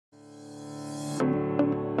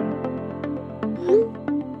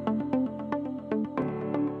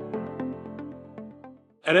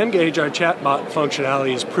At mGage, our chatbot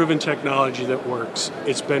functionality is proven technology that works.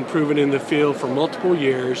 It's been proven in the field for multiple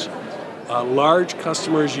years. Large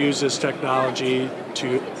customers use this technology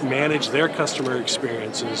to manage their customer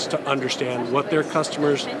experiences, to understand what their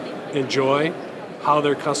customers enjoy, how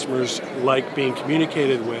their customers like being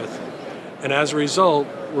communicated with. And as a result,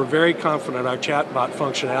 we're very confident our chatbot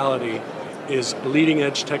functionality is leading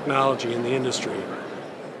edge technology in the industry.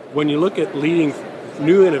 When you look at leading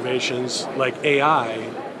new innovations like AI,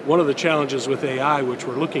 one of the challenges with AI, which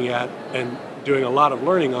we're looking at and doing a lot of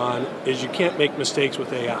learning on, is you can't make mistakes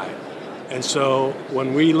with AI. And so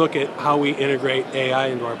when we look at how we integrate AI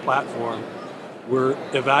into our platform, we're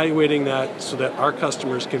evaluating that so that our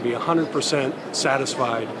customers can be 100%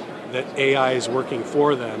 satisfied that AI is working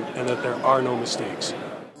for them and that there are no mistakes.